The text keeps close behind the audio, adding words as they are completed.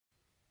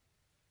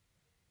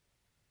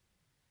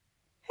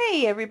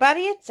Hey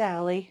everybody, it's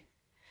Allie.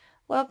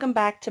 Welcome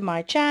back to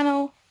my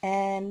channel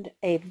and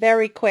a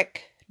very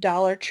quick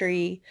Dollar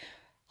Tree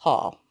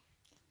haul.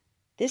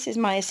 This is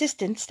my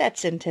assistant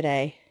Stetson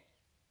today.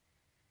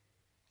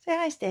 Say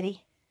hi,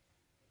 Steady.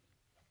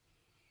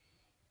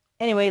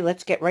 Anyway,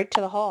 let's get right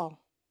to the haul.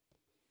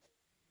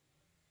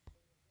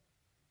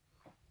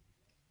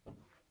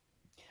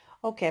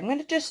 Okay, I'm going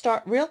to just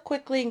start real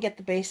quickly and get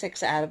the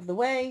basics out of the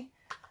way.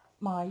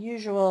 My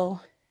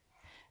usual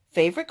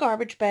favorite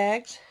garbage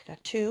bags.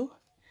 Got two.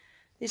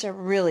 These are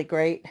really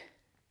great.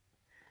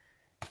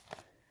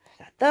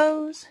 Got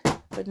those.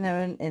 Putting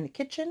them in the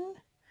kitchen.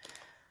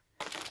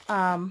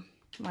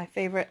 My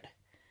favorite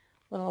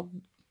little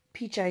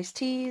peach iced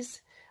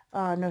teas.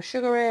 No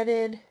sugar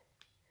added.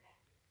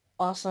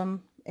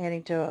 Awesome.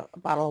 Adding to a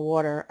bottle of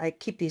water. I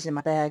keep these in my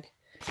bag.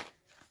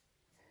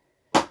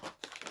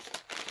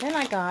 Then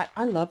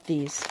I love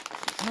these.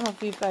 I don't know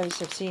if you guys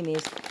have seen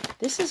these.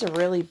 This is a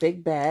really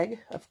big bag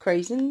of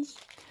craisins.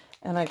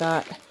 And I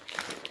got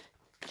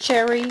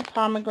cherry,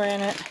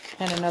 pomegranate,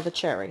 and another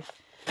cherry.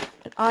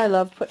 And I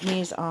love putting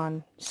these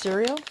on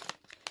cereal.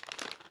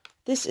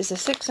 This is a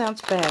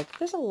 6-ounce bag.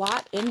 There's a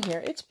lot in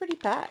here. It's pretty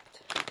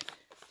packed.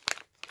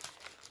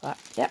 But,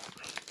 yep.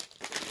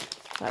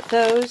 Got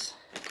those.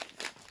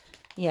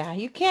 Yeah,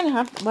 you can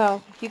have,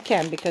 well, you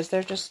can because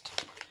they're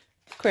just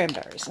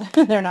cranberries.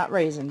 They're not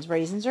raisins.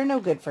 Raisins are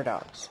no good for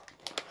dogs.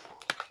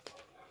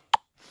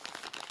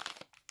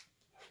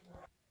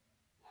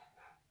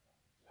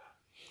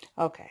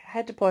 Okay, I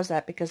had to pause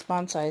that because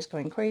Bonsai is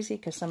going crazy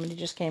because somebody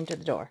just came to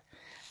the door.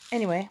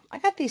 Anyway, I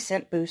got these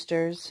scent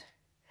boosters.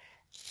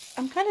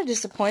 I'm kind of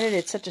disappointed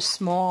it's such a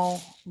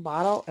small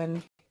bottle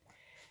and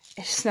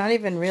it's not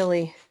even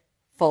really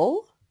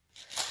full.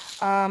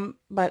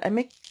 But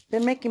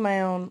been making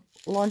my own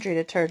laundry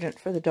detergent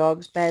for the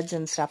dogs' beds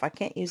and stuff. I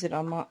can't use it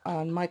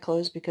on my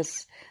clothes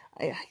because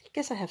I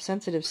guess I have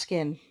sensitive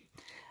skin.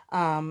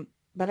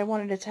 But I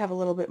wanted it to have a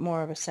little bit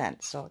more of a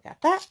scent, so I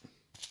got that.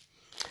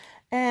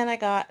 And I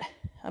got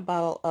a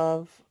bottle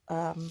of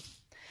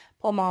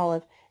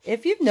Palmolive.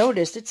 If you've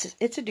noticed,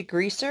 it's a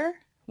degreaser.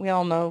 We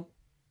all know,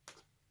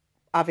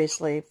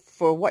 obviously,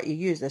 for what you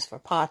use this for,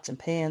 pots and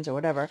pans or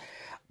whatever.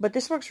 But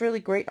this works really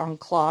great on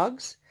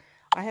clogs.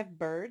 I have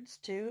birds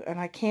too, and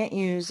I can't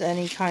use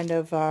any kind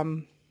of,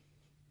 I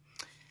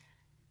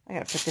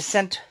gotta put the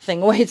scent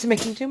thing away, it's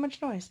making too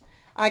much noise.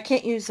 I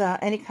can't use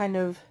any kind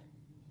of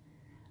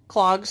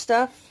clog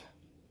stuff,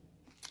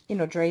 you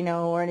know,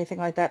 Drano or anything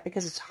like that,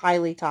 because it's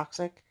highly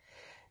toxic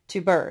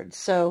to birds.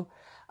 So,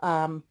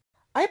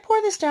 I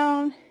pour this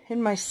down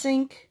in my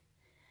sink.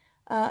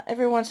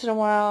 Every once in a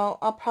while,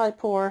 I'll probably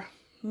pour,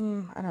 I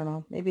don't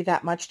know, maybe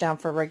that much down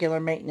for regular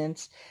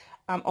maintenance.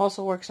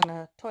 Also works on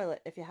a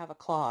toilet if you have a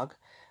clog.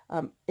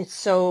 It's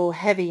so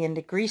heavy and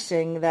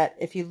degreasing that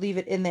if you leave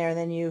it in there,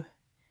 then you...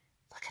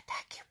 Look at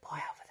that cute boy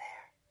over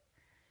there.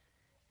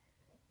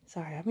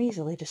 Sorry, I'm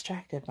easily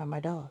distracted by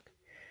my dog.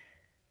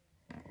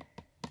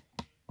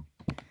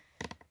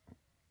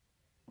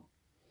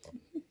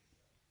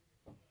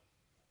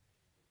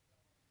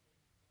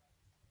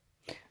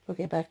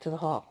 Okay, back to the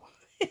haul.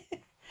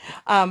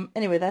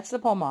 Anyway, that's the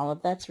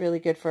Palmolive. That's really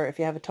good for if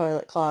you have a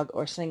toilet clog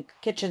or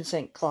kitchen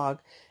sink clog.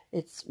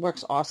 It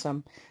works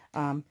awesome.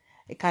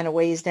 It kind of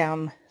weighs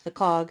down the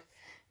clog.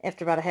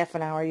 After about a half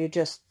an hour, you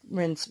just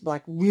rinse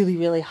like really,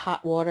 really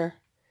hot water,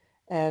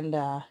 and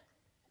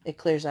it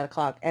clears out a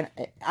clog. And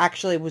it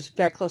actually was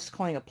very close to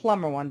calling a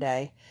plumber one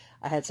day.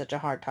 I had such a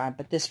hard time,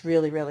 but this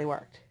really, really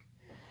worked.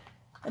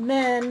 And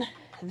then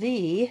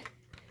the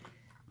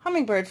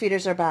hummingbird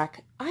feeders are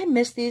back. I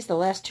missed these the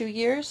last 2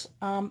 years.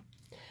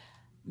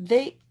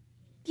 They're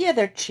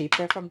cheap.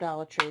 They're from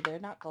Dollar Tree. They're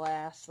not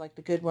glass like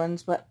the good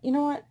ones, but you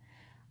know what?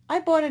 I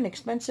bought an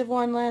expensive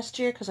one last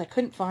year because I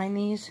couldn't find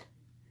these.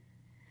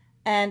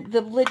 And the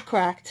lid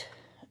cracked.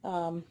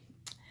 And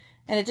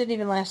it didn't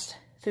even last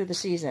through the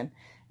season.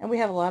 And we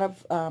have a lot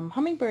of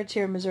hummingbirds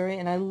here in Missouri,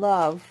 and I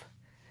love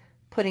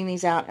putting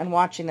these out and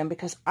watching them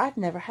because I've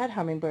never had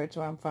hummingbirds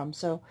where I'm from.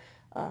 So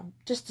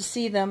just to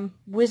see them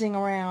whizzing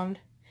around,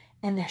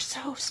 and they're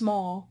so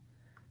small,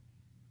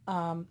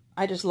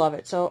 I just love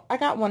it. So I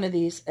got one of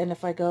these, and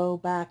if I go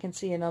back and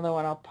see another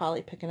one, I'll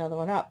probably pick another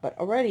one up. But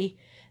already,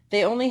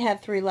 they only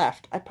had 3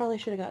 left. I probably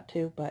should have got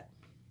 2, but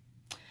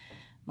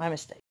my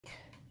mistake.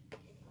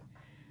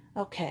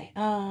 Okay,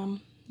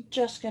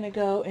 just going to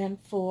go in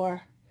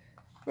for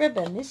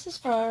ribbon. This is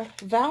for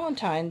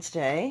Valentine's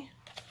Day.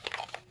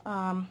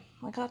 I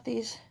got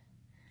these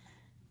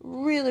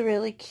really,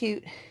 really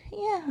cute,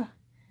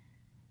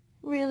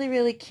 really,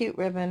 really cute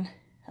ribbon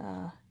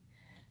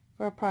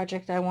for a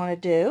project I want to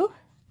do.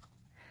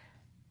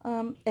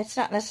 It's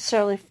not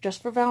necessarily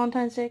just for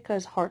Valentine's Day,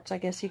 because hearts, I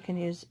guess you can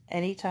use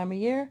any time of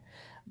year.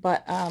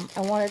 But I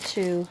wanted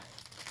to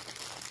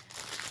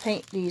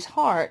paint these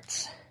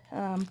hearts.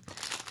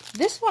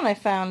 This one I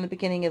found in the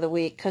beginning of the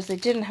week because they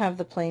didn't have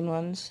the plain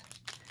ones.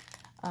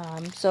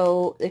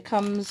 So it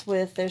comes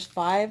with, there's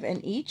 5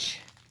 in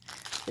each.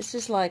 This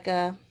is like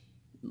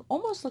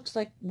almost looks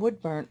like wood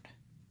burnt.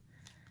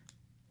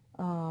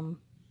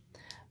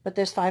 But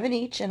there's 5 in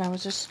each, and I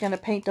was just going to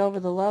paint over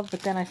the love,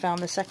 but then I found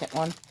the second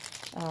one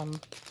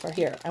for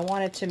here. I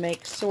wanted to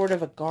make sort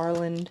of a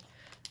garland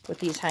with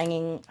these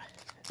hanging.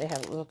 They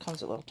have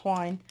comes with little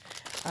twine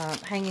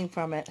hanging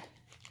from it,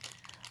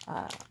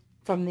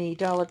 from the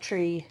Dollar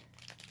Tree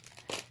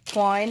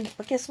twine.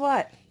 But guess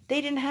what?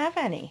 They didn't have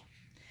any.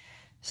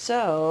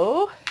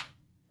 So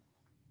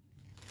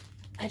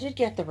I did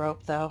get the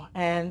rope though,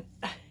 and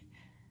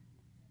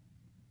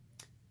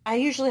I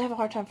usually have a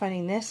hard time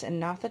finding this and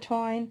not the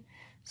twine.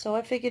 So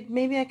I figured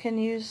maybe I can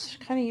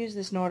kind of use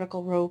this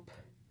nautical rope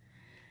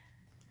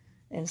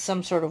in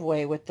some sort of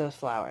way with the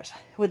flowers,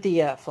 with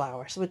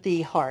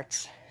the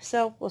hearts.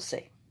 So we'll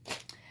see.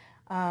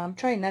 I'm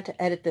trying not to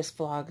edit this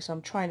vlog, so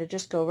I'm trying to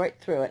just go right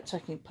through it so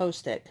I can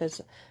post it, because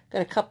I've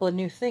got a couple of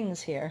new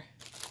things here.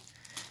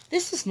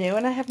 This is new,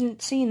 and I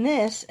haven't seen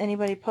this,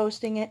 anybody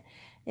posting it.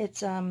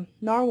 It's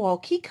narwhal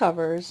key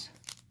covers.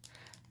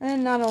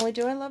 And not only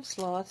do I love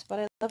sloths, but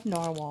I love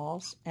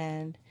narwhals.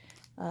 And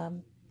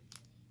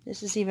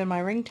this is even my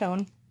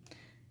ringtone,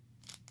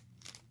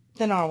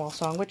 the narwhal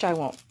song, which I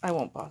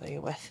won't bother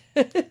you with.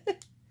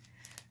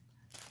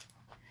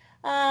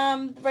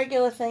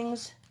 Regular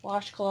things,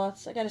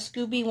 washcloths. I got a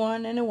Scooby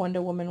one and a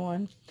Wonder Woman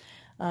one.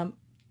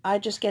 I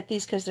just get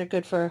these because they're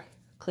good for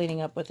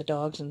cleaning up with the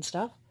dogs and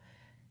stuff.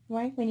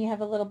 Right? When you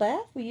have a little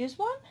bath, we use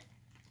one.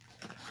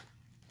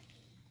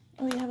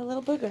 Oh, you have a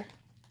little booger.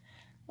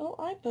 Oh,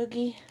 hi,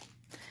 Boogie.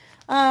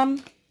 I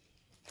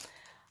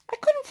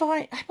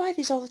buy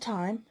these all the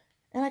time,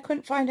 and I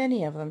couldn't find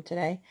any of them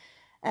today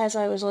as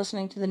I was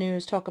listening to the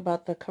news talk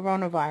about the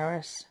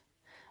coronavirus.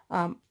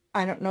 I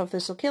don't know if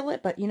this will kill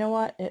it, but you know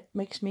what? It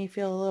makes me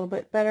feel a little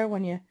bit better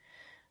when you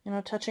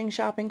know, touching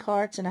shopping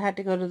carts, and I had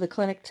to go to the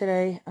clinic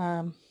today,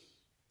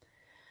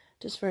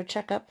 just for a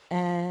checkup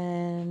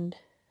and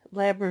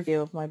lab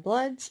review of my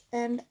bloods,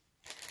 and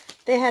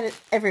they had it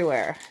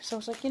everywhere. So I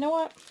was like, you know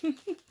what?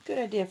 Good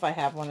idea if I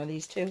have one of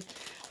these two.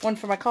 One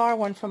for my car,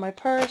 one for my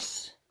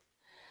purse.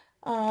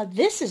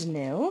 This is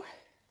new.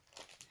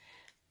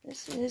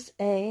 This is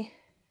a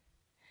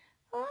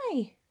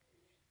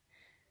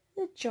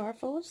jar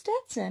full of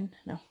Stetson.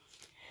 No,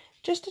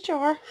 just a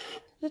jar.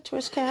 The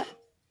twist cap.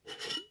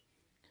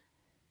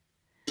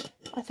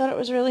 I thought it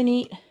was really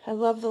neat. I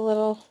love the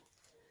little,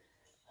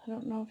 I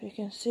don't know if you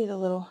can see the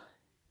little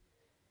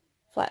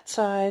flat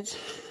sides.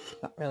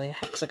 Not really a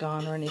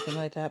hexagon or anything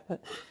like that,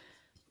 but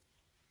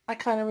I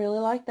kind of really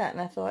like that,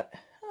 and I thought,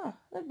 oh,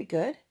 that'd be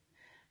good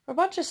for a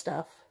bunch of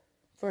stuff.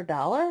 For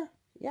 $1,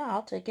 yeah,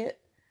 I'll take it.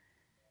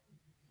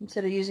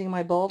 Instead of using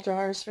my bowl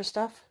jars for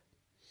stuff.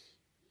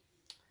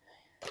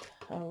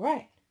 All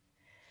right,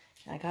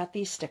 I got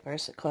these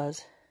stickers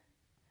because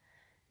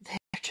they're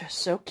just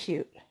so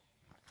cute.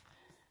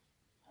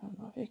 I don't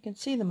know if you can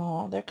see them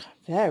all. They're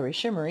very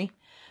shimmery,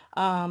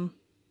 but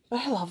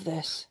I love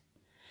this.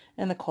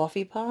 And the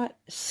coffee pot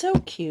is so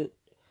cute.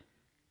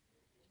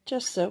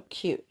 Just so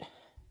cute.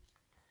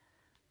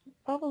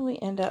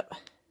 Probably end up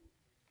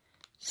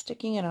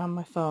sticking it on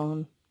my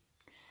phone.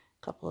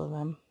 A couple of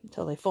them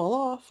until they fall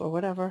off or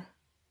whatever.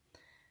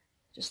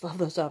 Just love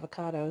those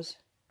avocados.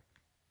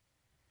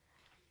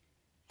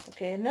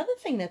 Okay, another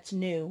thing that's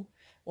new,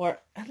 or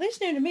at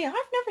least new to me, I've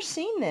never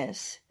seen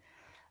this.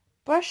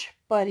 Brush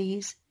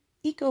Buddies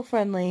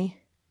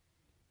Eco-Friendly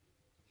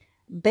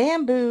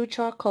Bamboo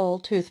Charcoal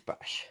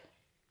Toothbrush.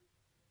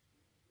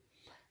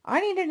 I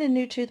needed a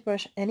new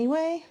toothbrush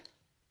anyway,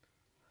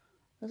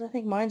 because I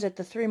think mine's at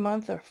the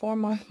 3-month or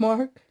 4-month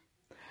mark.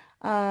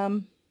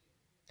 It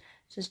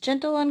says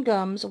gentle on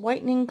gums,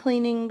 whitening,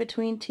 cleaning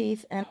between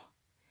teeth and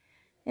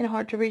in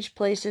hard to reach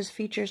places.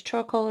 Features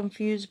charcoal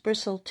infused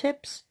bristle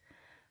tips,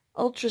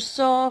 ultra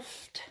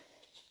soft,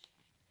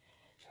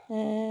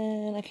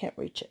 and I can't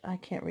reach it. I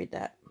can't read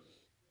that.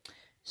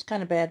 It's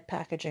kind of bad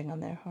packaging on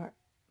their heart.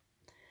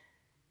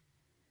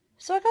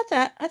 So I got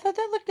that. I thought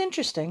that looked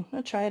interesting.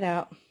 I'll try it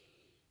out.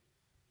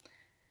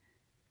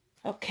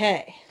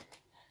 Okay,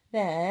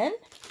 then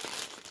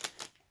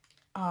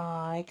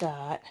I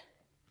got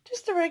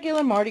just a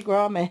regular Mardi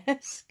Gras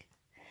mask.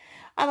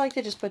 I like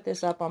to just put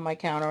this up on my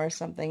counter or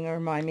something to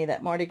remind me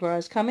that Mardi Gras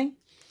is coming.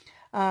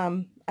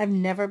 I've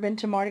never been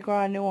to Mardi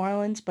Gras in New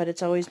Orleans, but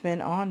it's always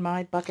been on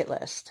my bucket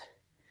list.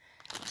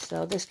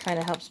 So this kind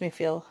of helps me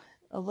feel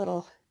a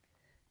little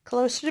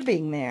closer to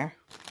being there.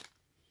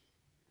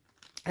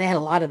 They had a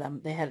lot of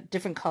them. They had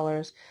different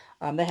colors.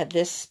 They had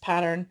this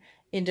pattern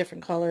in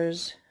different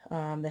colors.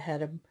 They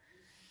had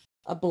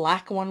a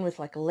black one with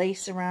like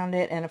lace around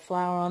it and a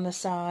flower on the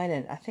side.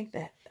 And I think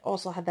they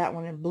also had that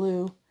one in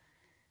blue.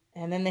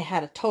 And then they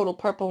had a total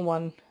purple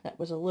one that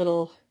was a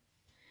little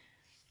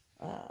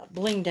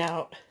blinged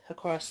out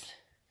across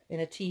in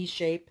a T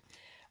shape.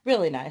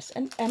 Really nice.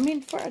 And I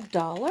mean, for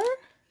 $1,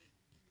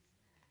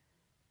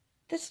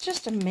 that's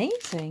just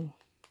amazing.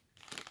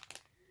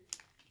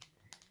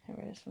 Here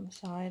it is from the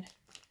side.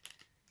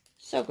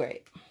 So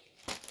great.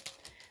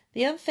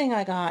 The other thing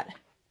I got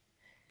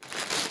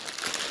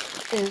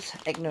is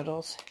egg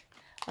noodles.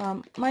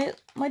 My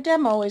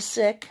demo is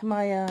sick.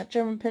 My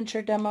German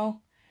Pinscher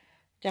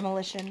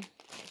demolition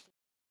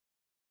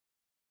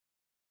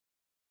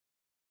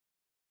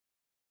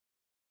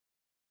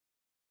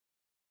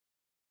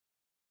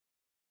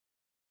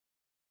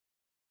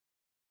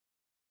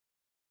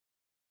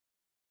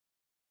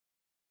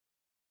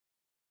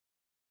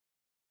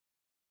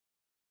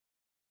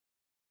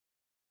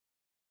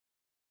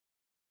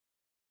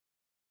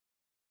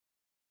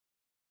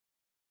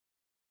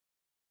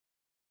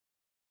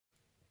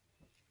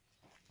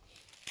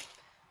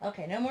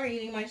Okay, no more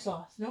eating my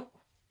sauce. Nope.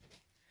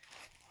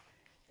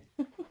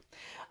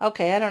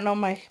 Okay, I don't know,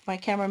 my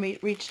camera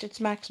reached its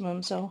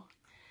maximum, so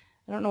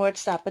I don't know where it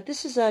stopped. But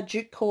this is a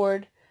jute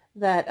cord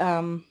that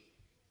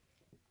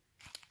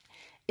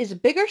is a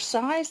bigger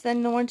size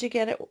than the ones you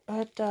get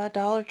at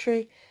Dollar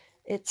Tree.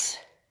 It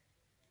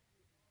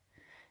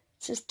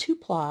says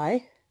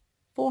 2-ply,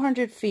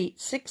 400 feet,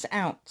 6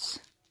 ounce.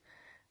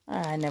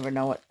 I never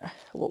know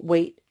what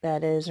weight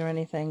that is or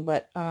anything,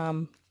 but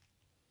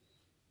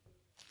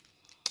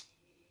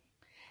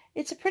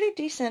it's a pretty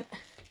decent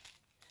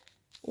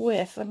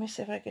width. Let me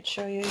see if I could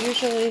show you.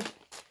 Usually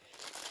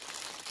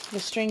the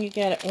string you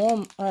get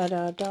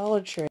at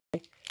Dollar Tree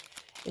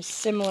is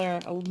similar,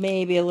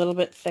 maybe a little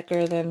bit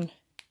thicker than,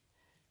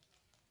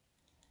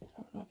 I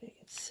don't know if you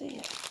can see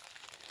it.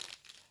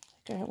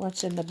 Look at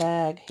what's in the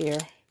bag here.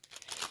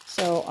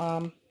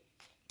 So,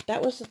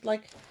 that was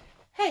like,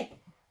 hey,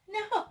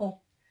 no,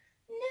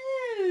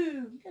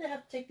 I'm gonna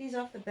have to take these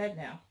off the bed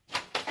now.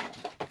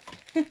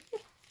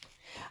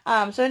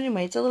 So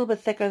anyway, it's a little bit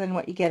thicker than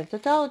what you get at the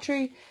Dollar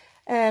Tree,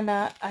 and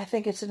I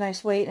think it's a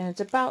nice weight, and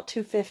it's about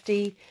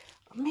 $2.50.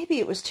 Maybe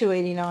it was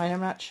 $2.89. I'm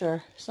not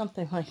sure,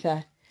 something like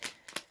that.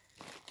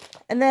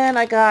 And then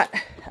I got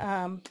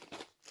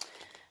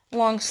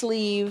long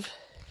sleeve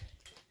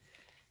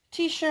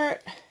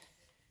t-shirt.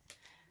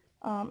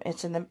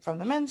 It's from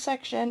the men's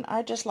section.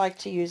 I just like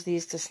to use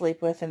these to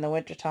sleep with in the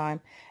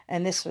wintertime.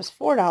 And this was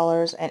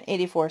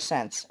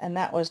 $4.84. And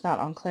that was not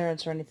on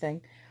clearance or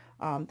anything.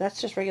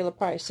 That's just regular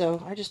price.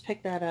 So I just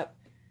picked that up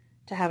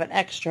to have an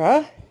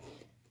extra.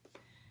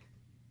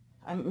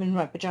 I'm in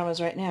my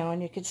pajamas right now,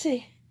 and you can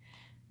see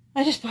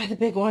I just buy the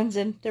big ones,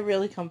 and they're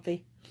really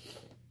comfy.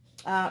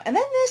 And then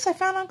this I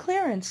found on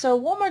clearance. So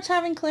Walmart's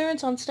having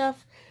clearance on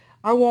stuff.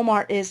 Our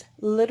Walmart is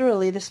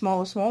literally the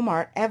smallest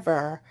Walmart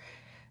ever.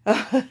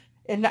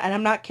 And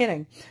I'm not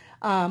kidding.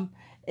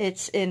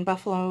 It's in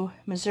Buffalo,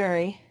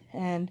 Missouri,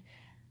 and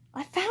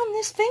I found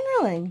this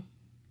fingerling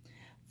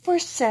for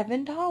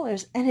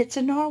 $7, and it's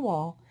a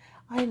narwhal.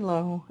 I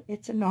know,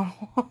 it's a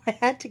narwhal. I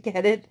had to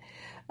get it.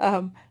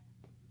 I've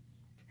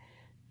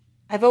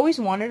always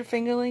wanted a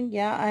fingerling.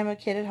 Yeah, I'm a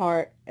kid at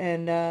heart,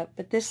 and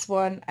but this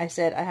one I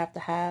said I have to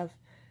have.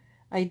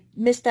 I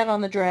missed out on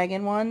the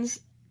dragon ones.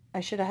 I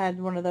should have had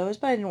one of those,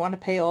 but I didn't want to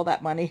pay all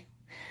that money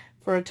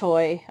for a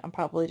toy. I'm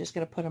probably just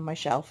going to put it on my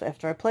shelf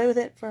after I play with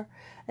it for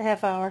a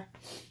half hour.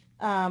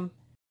 But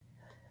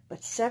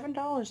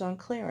 $7 on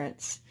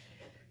clearance.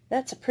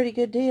 That's a pretty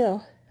good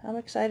deal. I'm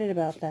excited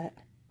about that.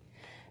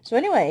 So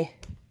anyway,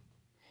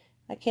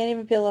 I can't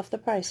even peel off the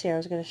price here. I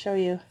was going to show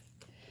you.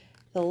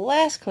 The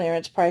last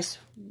clearance price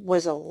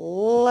was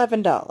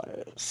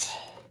 $11.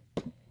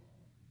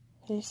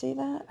 Do you see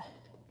that?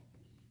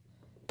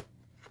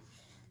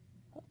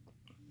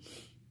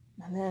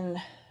 And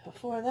then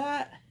before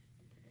that,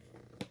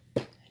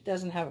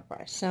 doesn't have a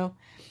price. So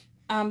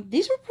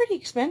these were pretty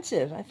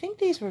expensive. I think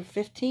these were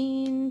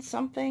 15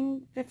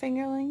 something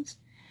fingerlings.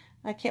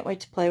 I can't wait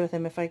to play with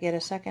them. If I get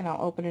a second,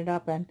 I'll open it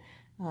up and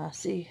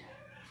see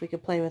if we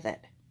could play with it.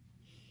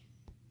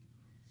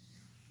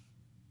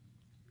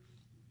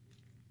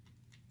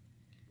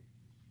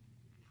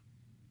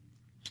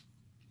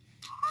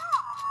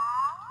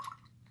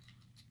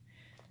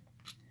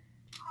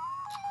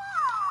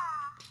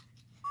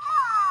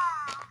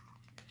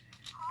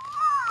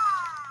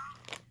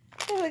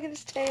 Oh, look at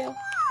his tail.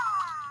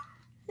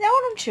 Now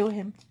don't chew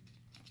him.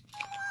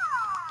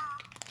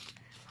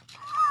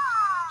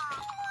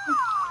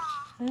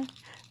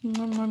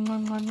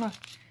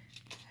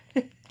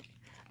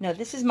 No,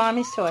 this is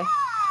Mommy's toy.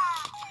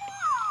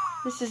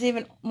 This is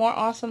even more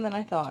awesome than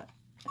I thought.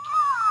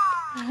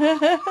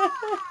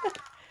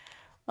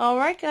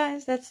 Alright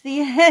guys, that's the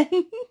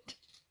end.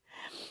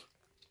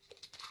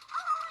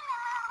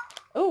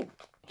 Oh.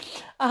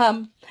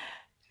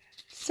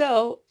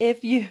 So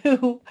if you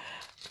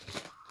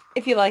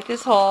like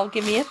this haul,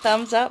 give me a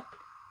thumbs up.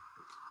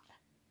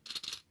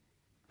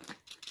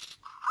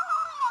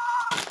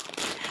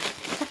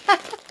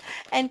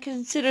 And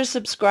consider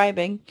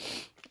subscribing.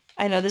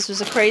 I know this was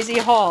a crazy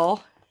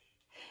haul,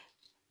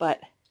 but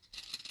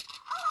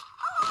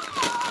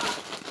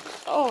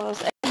oh,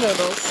 those egg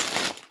noodles.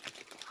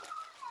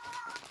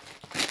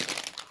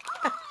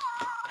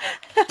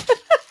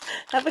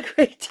 Have a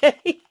great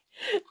day.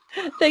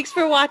 Thanks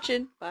for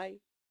watching. Bye.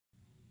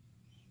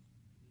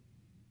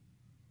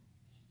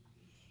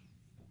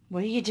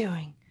 What are you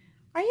doing?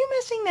 Are you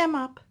messing them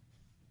up?